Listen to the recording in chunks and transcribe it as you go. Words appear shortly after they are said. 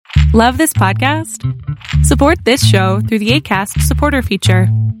Love this podcast? Support this show through the Acast supporter feature.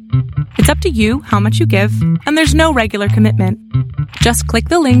 It's up to you how much you give, and there's no regular commitment. Just click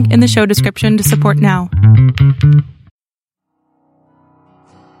the link in the show description to support now.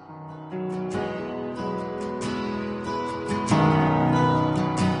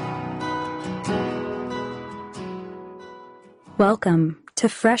 Welcome to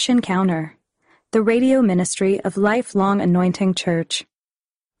Fresh Encounter, the radio ministry of Lifelong Anointing Church.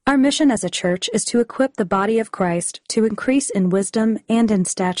 Our mission as a church is to equip the body of Christ to increase in wisdom and in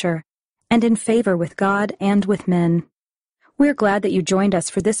stature, and in favor with God and with men. We're glad that you joined us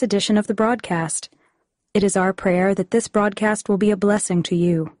for this edition of the broadcast. It is our prayer that this broadcast will be a blessing to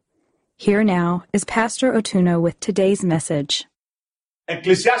you. Here now is Pastor Otuno with today's message.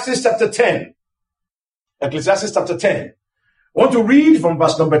 Ecclesiastes chapter 10. Ecclesiastes chapter 10. I want to read from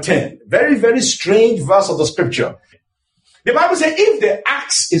verse number 10. Very, very strange verse of the scripture. The Bible says, if the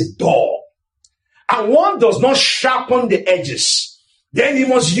axe is dull and one does not sharpen the edges, then he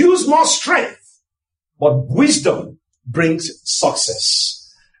must use more strength. But wisdom brings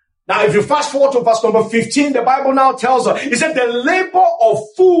success. Now, if you fast forward to verse number 15, the Bible now tells us, it said, the labor of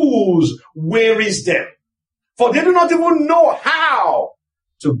fools wearies them, for they do not even know how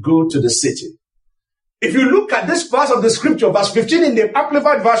to go to the city. If you look at this verse of the scripture, verse 15 in the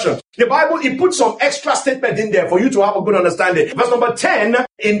Amplified Version, the Bible, it puts some extra statement in there for you to have a good understanding. Verse number 10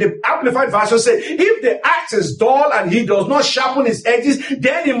 in the Amplified Version says, if the axe is dull and he does not sharpen his edges,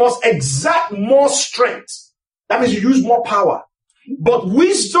 then he must exert more strength. That means you use more power. But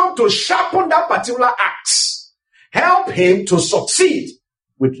wisdom to sharpen that particular axe, help him to succeed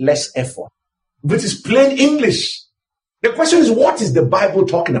with less effort. Which is plain English. The question is, what is the Bible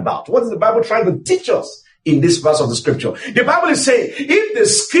talking about? What is the Bible trying to teach us in this verse of the scripture? The Bible is saying, if the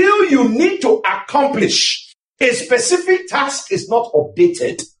skill you need to accomplish a specific task is not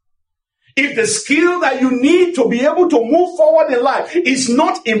updated, if the skill that you need to be able to move forward in life is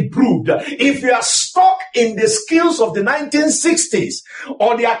not improved, if you are stuck in the skills of the 1960s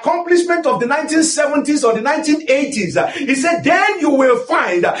or the accomplishment of the 1970s or the 1980s, he said, then you will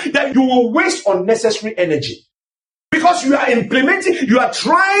find that you will waste unnecessary energy. Because you are you are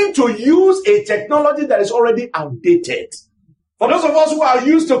trying to use a technology that is already outdated. For those of us who are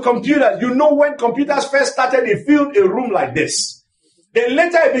used to computers, you know when computers first started, it filled a room like this. Then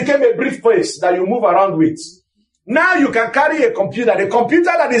later it became a briefcase that you move around with. Now you can carry a computer. The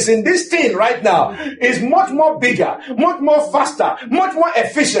computer that is in this thing right now is much more bigger, much more faster, much more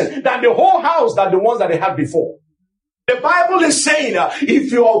efficient than the whole house than the ones that they had before. The Bible is saying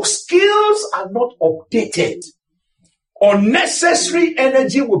if your skills are not updated, unnecessary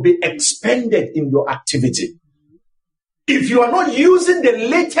energy will be expended in your activity. If you are not using the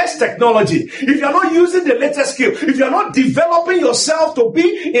latest technology, if you are not using the latest skill, if you are not developing yourself to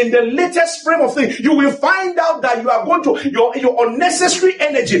be in the latest frame of things, you will find out that you are going to, your unnecessary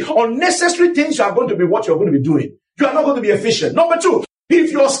energy, unnecessary things are going to be what you're going to be doing. You are not going to be efficient. Number two,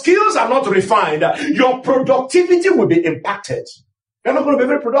 if your skills are not refined, your productivity will be impacted. You're not going to be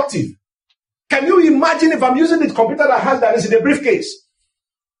very productive. Can you imagine if I'm using the computer that is in a briefcase?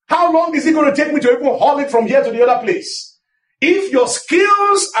 How long is it going to take me to even haul it from here to the other place? If your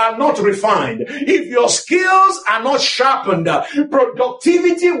skills are not refined, if your skills are not sharpened,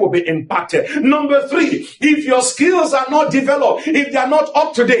 productivity will be impacted. Number three, if your skills are not developed, if they are not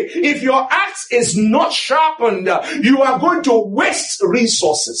up to date, if your axe is not sharpened, you are going to waste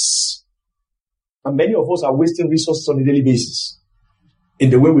resources. And many of us are wasting resources on a daily basis. In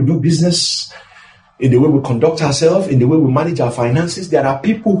the way we do business, in the way we conduct ourselves, in the way we manage our finances, there are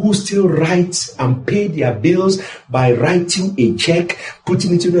people who still write and pay their bills by writing a check,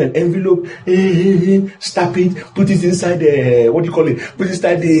 putting it in an envelope, stamp it, put it inside put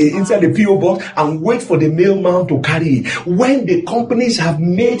it inside the PO box and wait for the mailman to carry it. When the companies have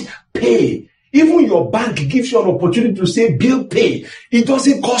made pay, even your bank gives you an opportunity to say bill pay. It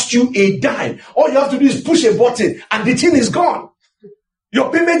doesn't cost you a dime. All you have to do is push a button and the thing is gone. Your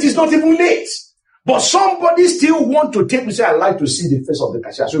payment is not even late. But somebody still want to take me, say, I like to see the face of the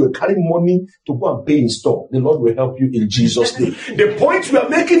cashier. So you carry money to go and pay in store. The Lord will help you in Jesus' name. The point we are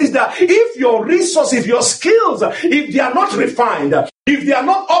making is that if your resources, if your skills, if they are not refined, if they are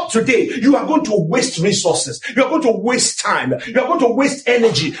not up to date, you are going to waste resources. You are going to waste time. You are going to waste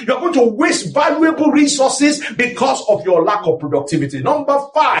energy. You are going to waste valuable resources because of your lack of productivity. Number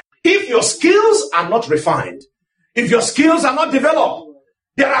 5, if your skills are not refined, if your skills are not developed,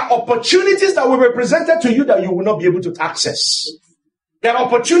 there are opportunities that will be presented to you that you will not be able to access. There are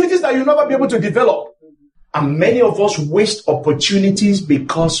opportunities that you'll never be able to develop. And many of us waste opportunities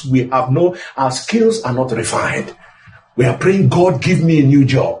because our skills are not refined. We are praying, God, give me a new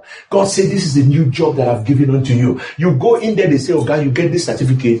job. God said, this is a new job that I've given unto you. You go in there, they say, oh God, you get this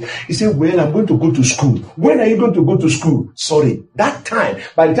certificate. You say, well, I'm going to go to school. When are you going to go to school? Sorry, that time,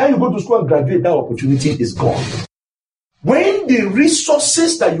 by the time you go to school and graduate, that opportunity is gone. When the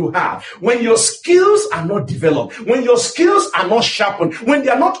resources that you have, when your skills are not developed, when your skills are not sharpened, when they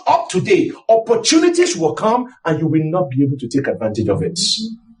are not up to date, opportunities will come and you will not be able to take advantage of it.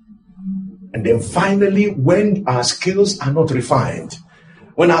 And then finally, when our skills are not refined,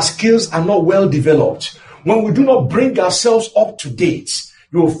 when our skills are not well developed, when we do not bring ourselves up to date,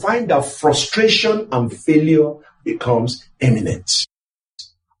 you will find that frustration and failure becomes imminent.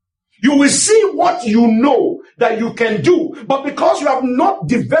 You will see what you know that you can do, but because you have not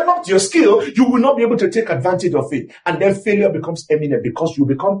developed your skill, you will not be able to take advantage of it. And then failure becomes imminent because you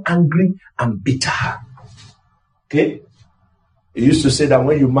become angry and bitter. Okay? It used to say that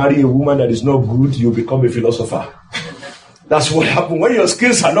when you marry a woman that is not good, you become a philosopher. That's what happens. When your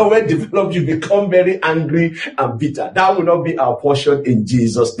skills are not well developed, you become very angry and bitter. That will not be our portion in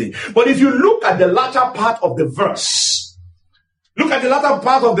Jesus' name. But if you look at the latter part of the verse,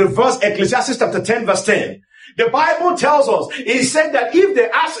 Ecclesiastes chapter 10, verse 10, the Bible tells us, it said that if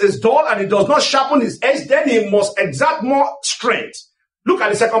the axe is dull and it does not sharpen his edge, then he must exert more strength. Look at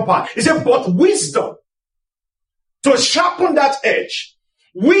the second part. It said, but wisdom, to sharpen that edge,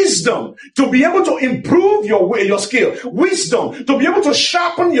 wisdom to be able to improve your skill, wisdom to be able to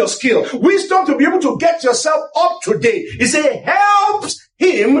sharpen your skill, wisdom to be able to get yourself up to date. He said, helps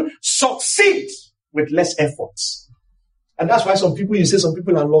him succeed with less efforts. And that's why some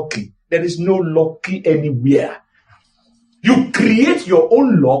people are lucky. There is no lucky anywhere. You create your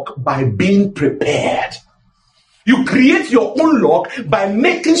own luck by being prepared. You create your own luck by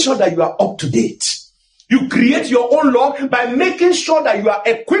making sure that you are up to date. You create your own luck by making sure that you are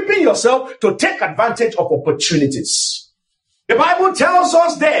equipping yourself to take advantage of opportunities. The Bible tells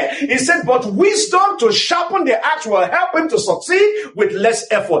us there, it said, but wisdom to sharpen the axe will help him to succeed with less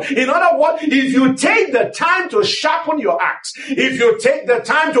effort. In other words, if you take the time to sharpen your axe, if you take the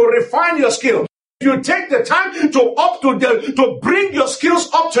time to refine your skill, if you take the time to bring your skills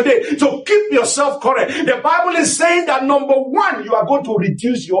up to date, to keep yourself correct, the Bible is saying that number one, you are going to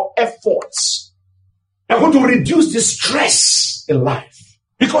reduce your efforts. You're going to reduce the stress in life.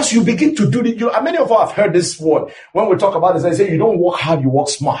 Because you begin to do it. Many of us have heard this word. When we talk about this, I say, you don't work hard, you work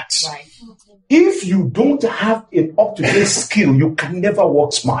smart. Right. If you don't have an up-to-date skill, you can never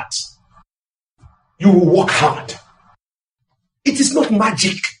work smart. You will work hard. It is not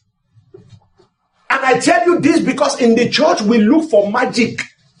magic. And I tell you this because in the church, we look for magic.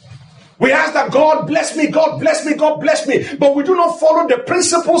 We ask that God bless me, God bless me, God bless me. But we do not follow the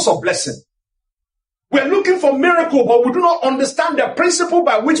principles of blessing. We're looking for miracle, but we do not understand the principle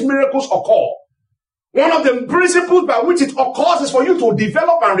by which miracles occur. One of the principles by which it occurs is for you to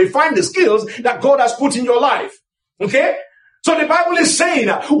develop and refine the skills that God has put in your life. Okay? So the Bible is saying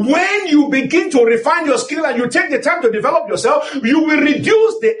that when you begin to refine your skill and you take the time to develop yourself, you will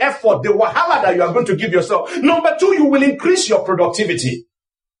reduce the effort, the wahala that you are going to give yourself. Number two, you will increase your productivity.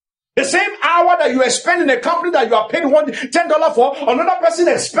 The same hour that you spend in a company that you are paid $10 for, another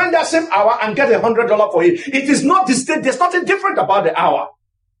person spend that same hour and get $100 for it. It is not there's nothing different about the hour.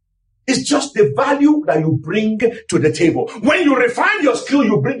 It's just the value that you bring to the table. When you refine your skill,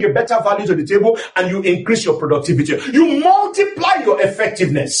 you bring a better value to the table and you increase your productivity. You multiply your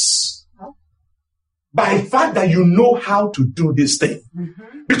effectiveness by the fact that you know how to do this thing.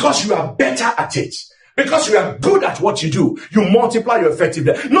 Because you are better at it. Because you are good at what you do, you multiply your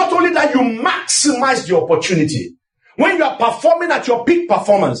effectiveness. Not only that, you maximize the opportunity. When you are performing at your peak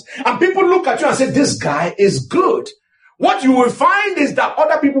performance, and people look at you and say, this guy is good. What you will find is that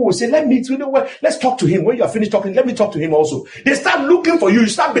other people will say, let's talk to him. When you are finished talking, let me talk to him also. They start looking for you. You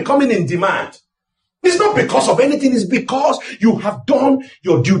start becoming in demand. It's not because of anything. It's because you have done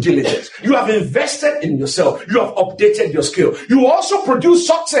your due diligence. You have invested in yourself. You have updated your skill. You also produce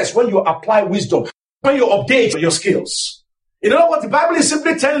success when you apply wisdom. When you update your skills. In other words, the Bible is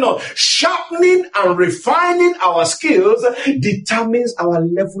simply telling us, sharpening and refining our skills determines our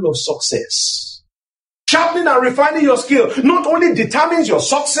level of success. Sharpening and refining your skill not only determines your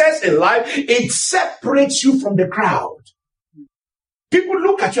success in life, it separates you from the crowd. People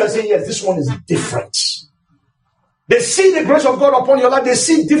look at you and say, yes, this one is different. They see the grace of God upon your life. They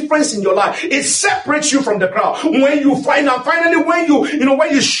see difference in your life. It separates you from the crowd. When you find, and finally,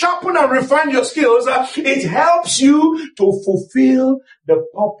 when you sharpen and refine your skills, it helps you to fulfill the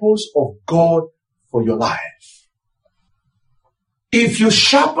purpose of God for your life. If you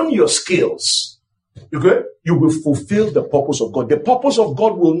sharpen your skills, you will fulfill the purpose of God. The purpose of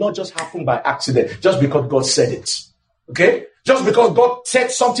God will not just happen by accident, just because God said it. Okay? Just because God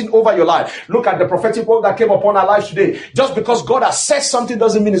said something over your life. Look at the prophetic word that came upon our lives today. Just because God has said something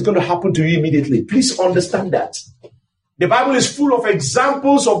doesn't mean it's going to happen to you immediately. Please understand that. The Bible is full of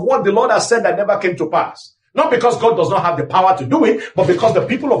examples of what the Lord has said that never came to pass. Not because God does not have the power to do it, but because the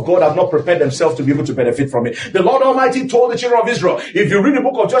people of God have not prepared themselves to be able to benefit from it. The Lord Almighty told the children of Israel, if you read the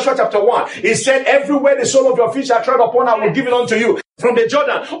book of Joshua chapter 1, He said, everywhere the sole of your feet shall tread upon, I will give it unto you. From the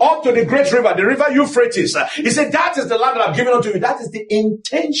Jordan up to the great river, the river Euphrates. He said, that is the land that I've given unto you. That is the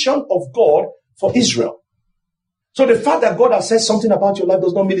intention of God for Israel. So the fact that God has said something about your life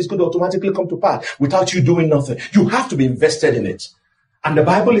does not mean it's going to automatically come to pass without you doing nothing. You have to be invested in it. And the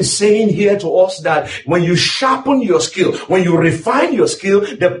Bible is saying here to us that when you sharpen your skill, when you refine your skill,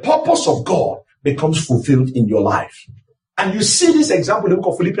 the purpose of God becomes fulfilled in your life. And you see this example in the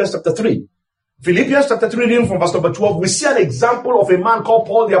book of Philippians chapter 3. Philippians chapter 3, reading from verse number 12, we see an example of a man called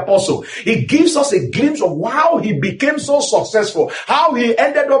Paul the Apostle. He gives us a glimpse of how he became so successful, how he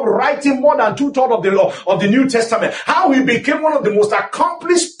ended up writing more than 2/3 of the New Testament, how he became one of the most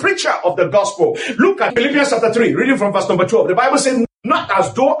accomplished preacher of the gospel. Look at Philippians chapter 3, reading from verse number 12. The Bible says, not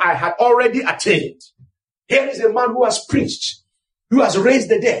as though I had already attained. Here is a man who has preached, who has raised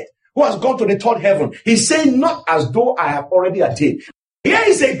the dead, who has gone to the third heaven. He's saying, not as though I have already attained. Here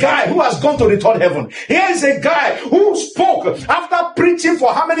is a guy who has gone to the third heaven. Here is a guy who spoke after preaching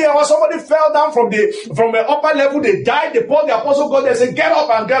for how many hours? Somebody fell down from the upper level. They died. They Paul the Apostle got there and said, get up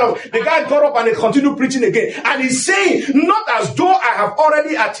and get up. The guy got up and he continued preaching again. And he's saying, not as though I have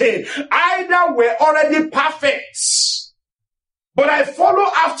already attained. Either we're already perfect, but I follow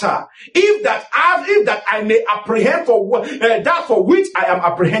after, if that I may apprehend for that for which I am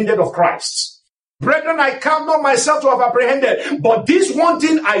apprehended of Christ. Brethren, I count not myself to have apprehended, but this one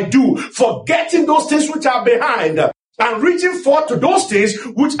thing I do, forgetting those things which are behind, and reaching forth to those things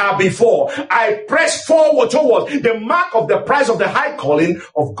which are before. I press forward towards the mark of the prize of the high calling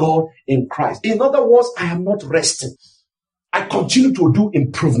of God in Christ. In other words, I am not resting. I continue to do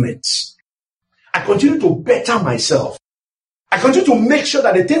improvements. I continue to better myself. I continue to make sure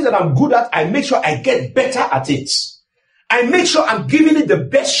that the things that I'm good at, I make sure I get better at it. I make sure I'm giving it the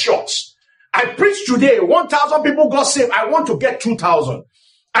best shots. I preached today, 1,000 people got saved. I want to get 2,000.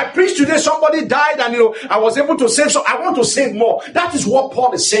 I preached today, somebody died and I was able to save, so I want to save more. That is what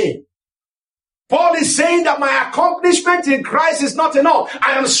Paul is saying. Paul is saying that my accomplishment in Christ is not enough.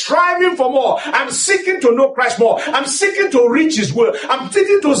 I am striving for more. I'm seeking to know Christ more. I'm seeking to reach His will. I'm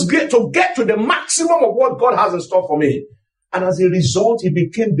seeking to get to the maximum of what God has in store for me. And as a result, he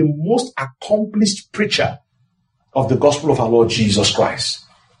became the most accomplished preacher of the gospel of our Lord Jesus Christ.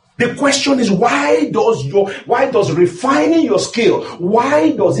 The question is, why does refining your skill,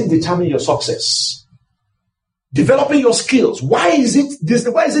 why does it determine your success? Developing your skills, why is it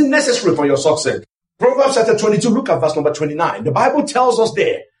necessary for your success? Proverbs chapter 22, look at verse number 29. The Bible tells us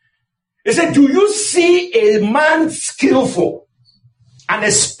there, it said, do you see a man skillful and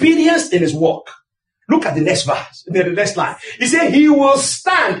experienced in his work? Look at the next verse, the next line. He said, he will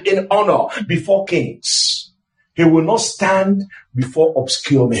stand in honor before kings. He will not stand before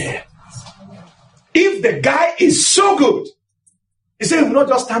obscure men. If the guy is so good, he said he will not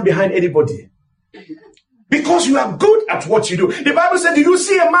just stand behind anybody. Because you are good at what you do. The Bible said, did you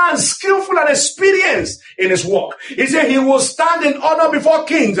see a man skillful and experienced in his work? He said he will stand in honor before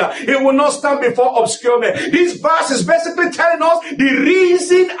kings. He will not stand before obscure men. This verse is basically telling us the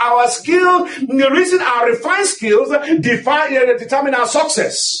reason our skill, the reason our refined skills determine our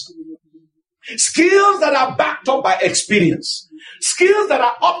success. Skills that are backed up by experience. Skills that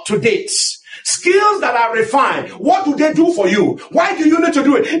are up to date. Skills that are refined. What do they do for you? Why do you need to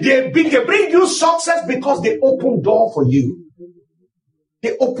do it? They bring you success because they open door for you.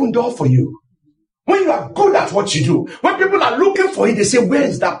 They open door for you. When you are good at what you do, when people are looking for you, they say, where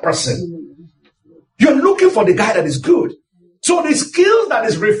is that person? You're looking for the guy that is good. So the skills that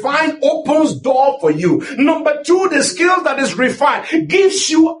is refined opens door for you. Number two, the skills that is refined gives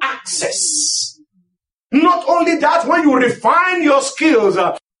you access. Not only that, when you refine your skills,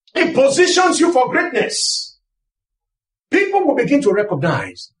 it positions you for greatness. People will begin to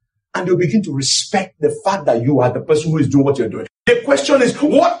recognize and they'll begin to respect the fact that you are the person who is doing what you're doing. The question is,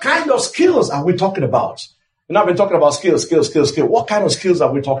 what kind of skills are we talking about? And I've been talking about skills. What kind of skills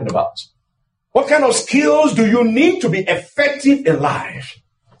are we talking about? What kind of skills do you need to be effective in life?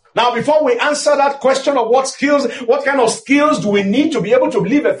 Now, before we answer that question of what kind of skills do we need to be able to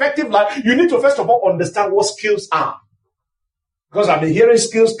live effective life, you need to first of all understand what skills are. Because I've been hearing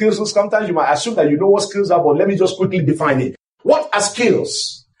skills. Sometimes you might assume that you know what skills are, but let me just quickly define it. What are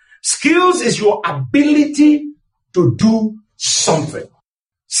skills? Skills is your ability to do something.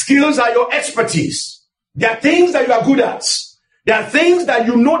 Skills are your expertise. There are things that you are good at. There are things that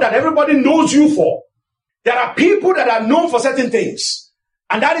you know that everybody knows you for. There are people that are known for certain things.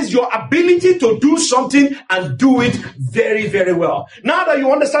 And that is your ability to do something and do it very, very well. Now that you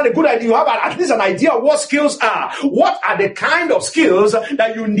understand a good idea, you have at least an idea of what skills are. What are the kind of skills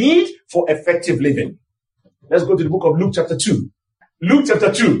that you need for effective living? Let's go to the book of Luke chapter 2. Luke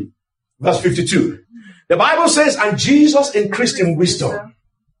chapter 2, verse 52. The Bible says, and Jesus increased in wisdom,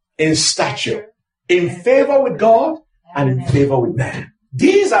 in stature, in favor with God, and in favor with man.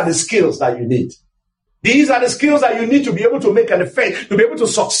 These are the skills that you need. These are the skills that you need to be able to make an effect, to be able to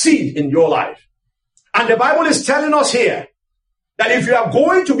succeed in your life. And the Bible is telling us here that if you are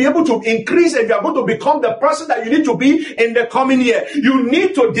going to be able to increase, if you are going to become the person that you need to be in the coming year, you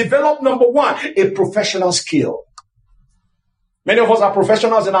need to develop, number one, a professional skill. Many of us are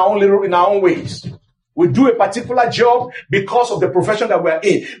professionals in our own ways. We do a particular job because of the profession that we're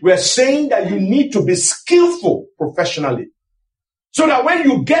in. We're saying that you need to be skillful professionally. So that when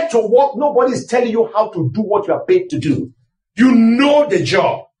you get to work, nobody is telling you how to do what you are paid to do. You know the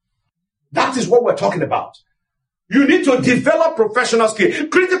job. That is what we're talking about. You need to develop professional skills.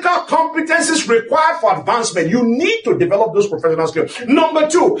 Critical competencies required for advancement. You need to develop those professional skills. Number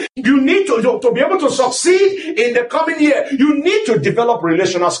two, you need to be able to succeed in the coming year. You need to develop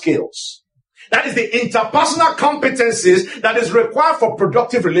relational skills. That is the interpersonal competencies that is required for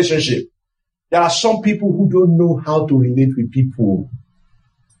productive relationship. There are some people who don't know how to relate with people.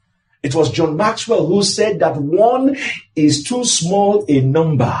 It was John Maxwell who said that one is too small a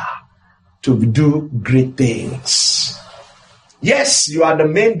number to do great things. Yes, you are the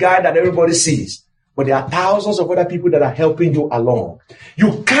main guy that everybody sees, but there are thousands of other people that are helping you along.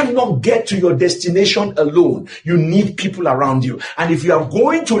 You cannot get to your destination alone. You need people around you. And if you are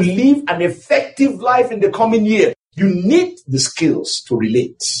going to live an effective life in the coming year, you need the skills to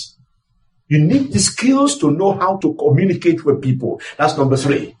relate. You need the skills to know how to communicate with people. That's number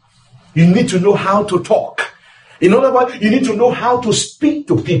three. You need to know how to talk. In other words, you need to know how to speak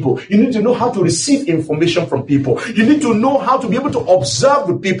to people. You need to know how to receive information from people. You need to know how to be able to observe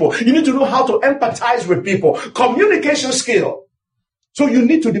with people. You need to know how to empathize with people. Communication skill. So you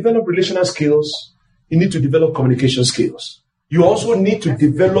need to develop relational skills. You need to develop communication skills. You also need to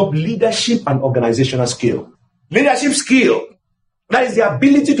develop leadership and organizational skill. Leadership skill, that is the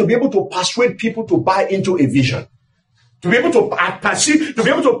ability to be able to persuade people to buy into a vision. To be able to pursue, to be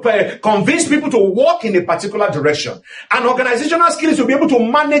able to convince people to walk in a particular direction. And organizational skills to be able to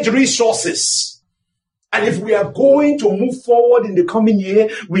manage resources. And if we are going to move forward in the coming year,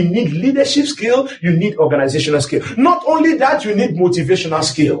 we need leadership skill, you need organizational skill. Not only that, you need motivational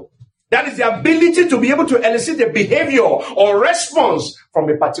skill. That is the ability to be able to elicit a behavior or response from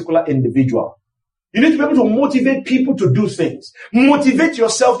a particular individual. You need to be able to motivate people to do things. Motivate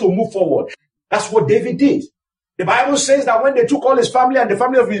yourself to move forward. That's what David did. The Bible says that when they took all his family and the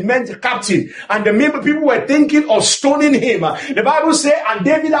family of his men captive, and the people were thinking of stoning him, the Bible says, and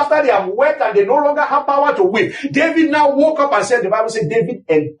David, after they have wept and they no longer have power to weep, David now woke up and said, the Bible said, David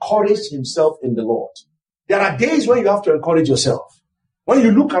encouraged himself in the Lord. There are days when you have to encourage yourself. When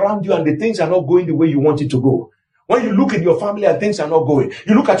you look around you and the things are not going the way you want it to go. When you look at your family and things are not going,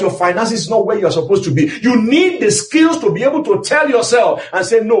 you look at your finances, not where you're supposed to be. You need the skills to be able to tell yourself and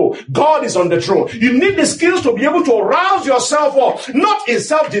say, no, God is on the throne. You need the skills to be able to rouse yourself up, not in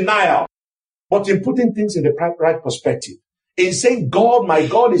self-denial, but in putting things in the right perspective. In saying, God, my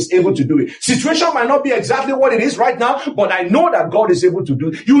God is able to do it. Situation might not be exactly what it is right now, but I know that God is able to do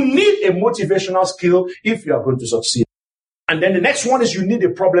it. You need a motivational skill if you are going to succeed. And then the next one is you need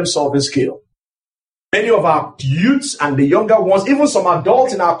a problem-solving skill. Many of our youths and the younger ones, even some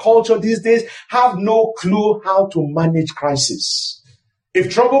adults in our culture these days, have no clue how to manage crisis.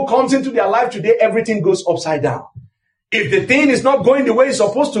 If trouble comes into their life today, everything goes upside down. If the thing is not going the way it's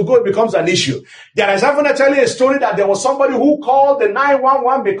supposed to go, it becomes an issue. There is even to tell you a story that there was somebody who called the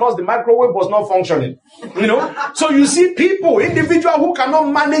 911 because the microwave was not functioning. So you see people, individuals who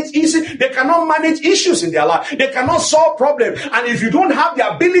cannot manage issues, they cannot manage issues in their life. They cannot solve problems. And if you don't have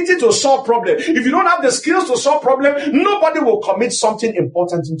the ability to solve problems, if you don't have the skills to solve problems, nobody will commit something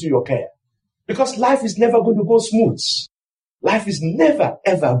important into your care. Because life is never going to go smooth. Life is never,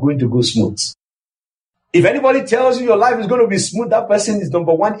 ever going to go smooth. If anybody tells you your life is going to be smooth, that person is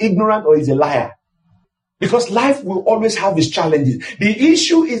number one, ignorant or is a liar. Because life will always have its challenges. The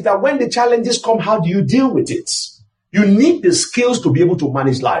issue is that when the challenges come, how do you deal with it? You need the skills to be able to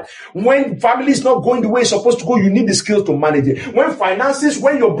manage life. When family is not going the way it's supposed to go, you need the skills to manage it. When finances,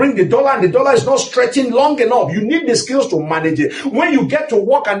 when you bring the dollar and the dollar is not stretching long enough, you need the skills to manage it. When you get to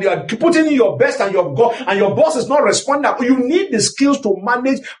work and you are putting in your best and your boss is not responding, you need the skills to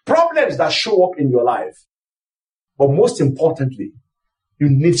manage problems that show up in your life. But most importantly, you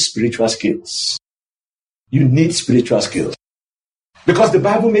need spiritual skills. You need spiritual skills. Because the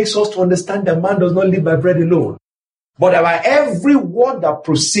Bible makes us to understand that man does not live by bread alone, but by every word that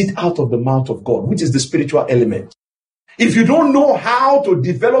proceeds out of the mouth of God, which is the spiritual element. If you don't know how to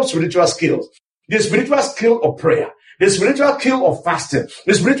develop spiritual skills, the spiritual skill of prayer, the spiritual skill of fasting,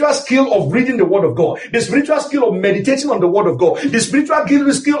 the spiritual skill of reading the word of God, the spiritual skill of meditating on the word of God, the spiritual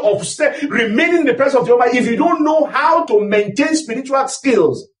skill of remaining in the presence of your mind, if you don't know how to maintain spiritual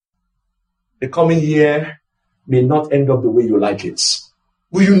skills, the coming year may not end up the way you like it.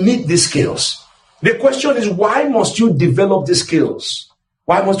 Well, you need these skills. The question is, why must you develop these skills?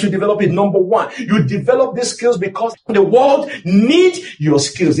 Why must you develop it? Number one, you develop these skills because the world needs your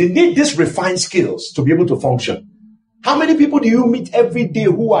skills. They need these refined skills to be able to function. How many people do you meet every day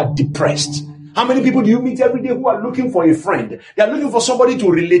who are depressed? How many people do you meet every day who are looking for a friend? They are looking for somebody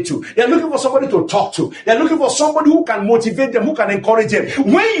to relate to. They are looking for somebody to talk to. They are looking for somebody who can motivate them, who can encourage them.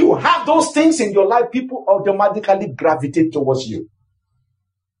 When you have those things in your life, people automatically gravitate towards you.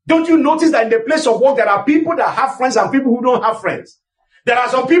 Don't you notice that in the place of work, there are people that have friends and people who don't have friends? There are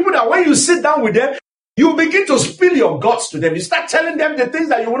some people that when you sit down with them, you begin to spill your guts to them. You start telling them the things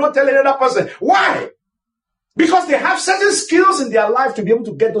that you will not tell another person. Why? Because they have certain skills in their life to be able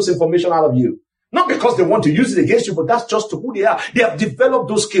to get those information out of you. Not because they want to use it against you, but that's just who they are. They have developed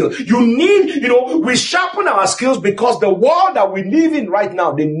those skills. You need, we sharpen our skills because the world that we live in right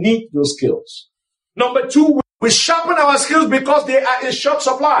now, they need those skills. Number two, we sharpen our skills because they are in short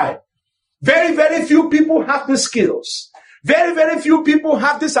supply. Very, very few people have these skills. Very, very few people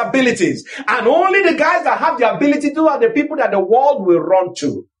have these abilities. And only the guys that have the ability to are the people that the world will run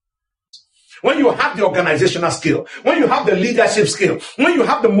to. When you have the organizational skill, when you have the leadership skill, when you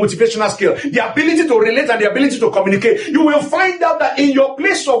have the motivational skill, the ability to relate and the ability to communicate, you will find out that in your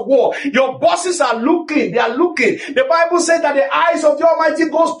place of work, your bosses are looking, they are looking. The Bible says that the eyes of the Almighty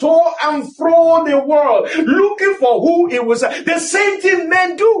goes to and fro the world, looking for who it was. The same thing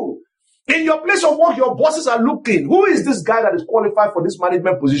men do. In your place of work, your bosses are looking. Who is this guy that is qualified for this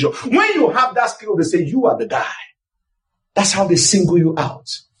management position? When you have that skill, they say, you are the guy. That's how they single you out.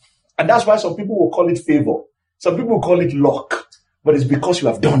 And that's why some people will call it favor. Some people will call it luck. But it's because you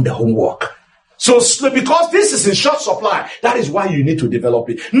have done the homework. So because this is in short supply, that is why you need to develop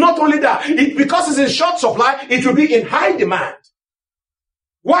it. Not only that, because it's in short supply, it will be in high demand.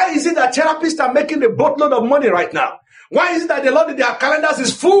 Why is it that therapists are making a boatload of money right now? Why is it that a lot of their calendars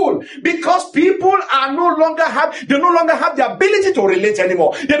is full? Because people are no longer have the ability to relate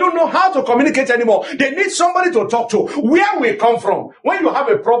anymore. They don't know how to communicate anymore. They need somebody to talk to. Where we come from. When you have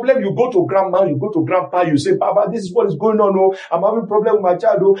a problem, you go to grandma, you go to grandpa, you say, Baba, this is what is going on. Oh, I'm having a problem with my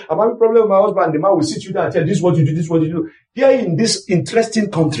child. Oh, I'm having a problem with my husband. The man will sit you down and tell, this is what you do, this is what you do. Here in this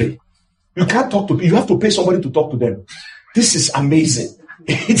interesting country, you can't talk to people. You have to pay somebody to talk to them. This is amazing.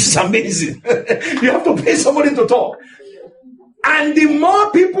 It is amazing. You have to pay somebody to talk. And the more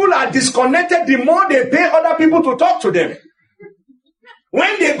people are disconnected, the more they pay other people to talk to them.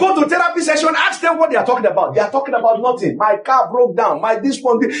 When they go to therapy session, ask them what they are talking about. They are talking about nothing. My car broke down. My this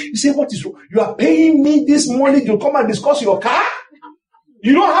one. You say, what is wrong? You are paying me this money to come and discuss your car?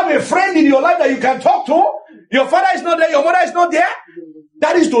 You don't have a friend in your life that you can talk to? Your father is not there. Your mother is not there?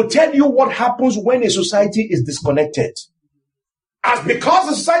 That is to tell you what happens when a society is disconnected. As because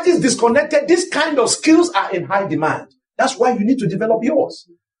the society is disconnected, these kind of skills are in high demand. That's why you need to develop yours.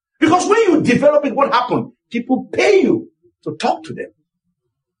 Because when you develop it, what happens? People pay you to talk to them.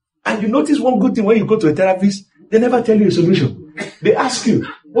 And you notice one good thing when you go to a therapist, they never tell you a solution. They ask you,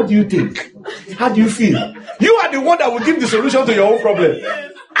 what do you think? How do you feel? You are the one that will give the solution to your own problem.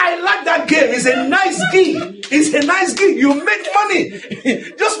 I like that game. It's a nice gig. It's a nice gig. You make money.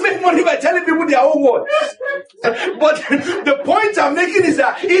 Just make money by telling people their own word. But the point I'm making is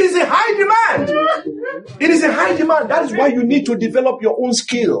that it is a high demand. It is a high demand. That is why you need to develop your own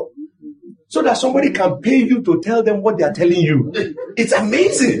skill. So that somebody can pay you to tell them what they are telling you. It's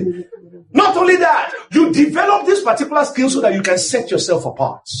amazing. Not only that, you develop this particular skill so that you can set yourself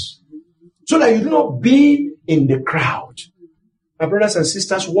apart. So that you do not be in the crowd. My brothers and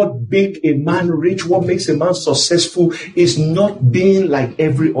sisters, what makes a man rich, what makes a man successful is not being like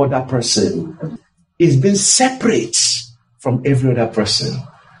every other person. It's being separate from every other person.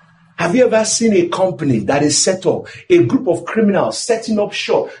 Have you ever seen a company that is set up, a group of criminals setting up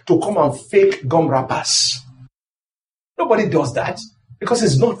shop to come and fake gum wrappers? Nobody does that because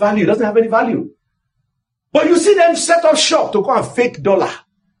it's not value. It doesn't have any value. But you see them set up shop to go and fake dollar.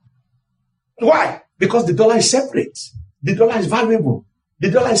 Why? Because the dollar is separate. The dollar is valuable.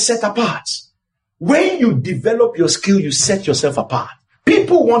 The dollar is set apart. When you develop your skill, you set yourself apart.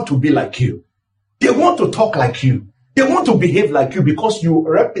 People want to be like you. They want to talk like you. They want to behave like you because you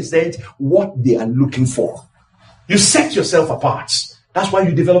represent what they are looking for. You set yourself apart. That's why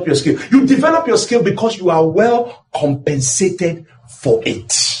you develop your skill. You develop your skill because you are well compensated for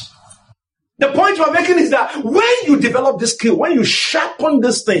it. The point you are making is that when you develop this skill, when you sharpen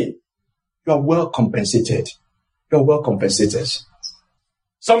this thing, you are well compensated. You are well compensated.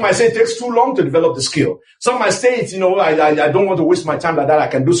 Some might say it takes too long to develop the skill. Some might say it's, I don't want to waste my time like that. I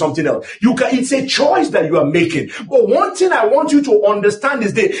can do something else. It's a choice that you are making. But one thing I want you to understand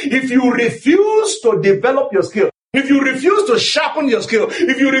is that if you refuse to develop your skill, if you refuse to sharpen your skill,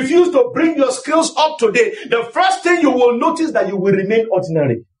 if you refuse to bring your skills up to date, the first thing you will notice that you will remain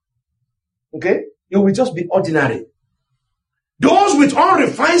ordinary. Okay? You will just be ordinary. Those with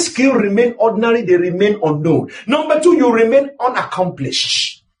unrefined skill remain ordinary, they remain unknown. Number two, you remain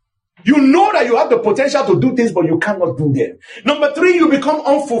unaccomplished. You know that you have the potential to do things, but you cannot do them. Number three, you become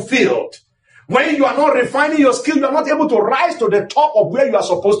unfulfilled. When you are not refining your skill, you are not able to rise to the top of where you are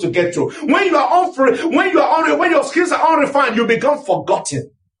supposed to get to. When your skills are unrefined, you become forgotten.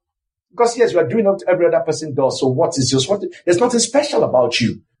 Because yes, you are doing what every other person does. So what is yours? There's nothing special about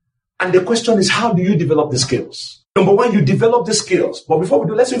you. And the question is, how do you develop the skills? Number one, you develop the skills. But before we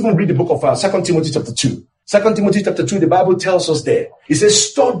do, let's even read the book of 2 Timothy chapter 2. 2 Timothy chapter 2, the Bible tells us there. It says,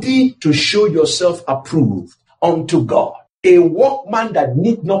 study to show yourself approved unto God, a workman that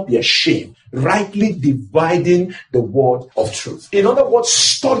need not be ashamed, rightly dividing the word of truth. In other words,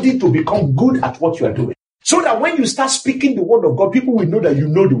 study to become good at what you are doing. So that when you start speaking the word of God, people will know that you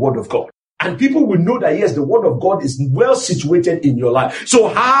know the word of God. And people will know that, yes, the word of God is well situated in your life. So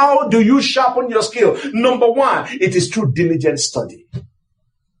how do you sharpen your skill? Number one, it is through diligent study.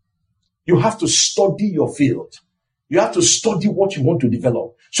 You have to study your field. You have to study what you want to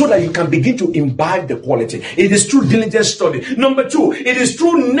develop so that you can begin to imbibe the quality. It is through diligent study. Number two, it is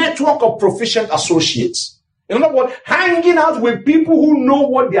through network of proficient associates. In other words, hanging out with people who know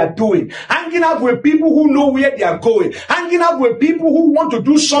what they are doing, hanging out with people who know where they are going, hanging out with people who want to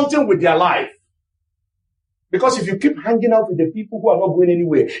do something with their life. Because if you keep hanging out with the people who are not going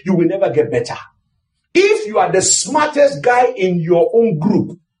anywhere, you will never get better. If you are the smartest guy in your own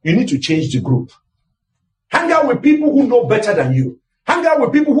group, you need to change the group. Hang out with people who know better than you. Hang out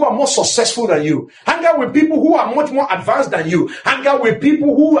with people who are more successful than you. Hang out with people who are much more advanced than you. Hang out with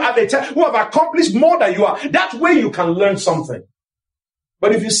people who have accomplished more than you are. That way you can learn something.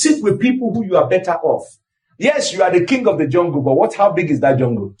 But if you sit with people who you are better off, yes, you are the king of the jungle, but how big is that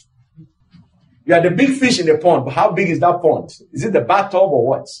jungle? You are the big fish in the pond, but how big is that pond? Is it the bathtub or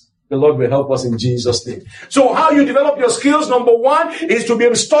what? The Lord will help us in Jesus' name. So how you develop your skills, number one, is to be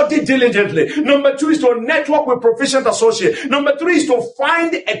able to study diligently. Number two is to network with proficient associates. Number three is to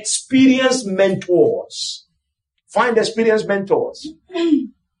find experienced mentors. Find experienced mentors.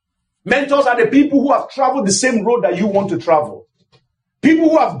 Mentors are the people who have traveled the same road that you want to travel.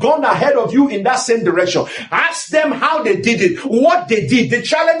 People who have gone ahead of you in that same direction. Ask them how they did it, what they did, the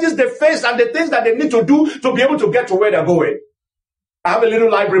challenges they faced, and the things that they need to do to be able to get to where they're going. I have a little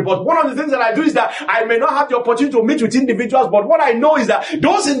library, but one of the things that I do is that I may not have the opportunity to meet with individuals, but what I know is that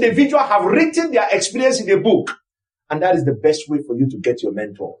those individuals have written their experience in a book. And that is the best way for you to get your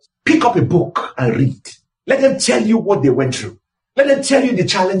mentors. Pick up a book and read. Let them tell you what they went through. Let them tell you the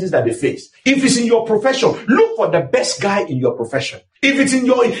challenges that they face. If it's in your profession, look for the best guy in your profession. If it's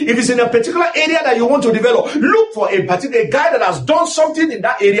in a particular area that you want to develop, look for a particular guy that has done something in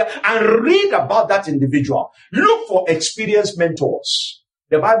that area and read about that individual. Look for experienced mentors.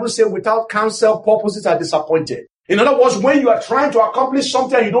 The Bible says without counsel, purposes are disappointed. In other words, when you are trying to accomplish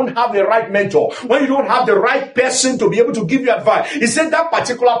something and you don't have the right mentor, when you don't have the right person to be able to give you advice, it said that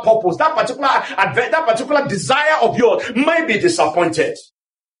particular purpose, that particular desire of yours may be disappointed.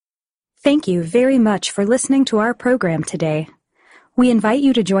 Thank you very much for listening to our program today. We invite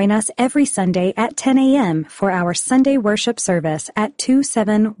you to join us every Sunday at 10 a.m. for our Sunday worship service at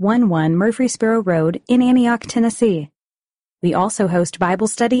 2711 Murfreesboro Road in Antioch, Tennessee. We also host Bible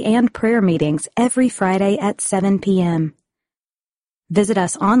study and prayer meetings every Friday at 7 p.m. Visit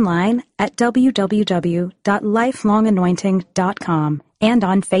us online at www.lifelonganointing.com and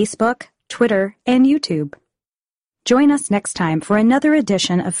on Facebook, Twitter, and YouTube. Join us next time for another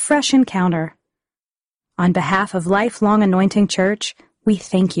edition of Fresh Encounter. On behalf of Lifelong Anointing Church, we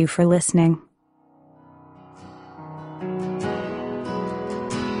thank you for listening.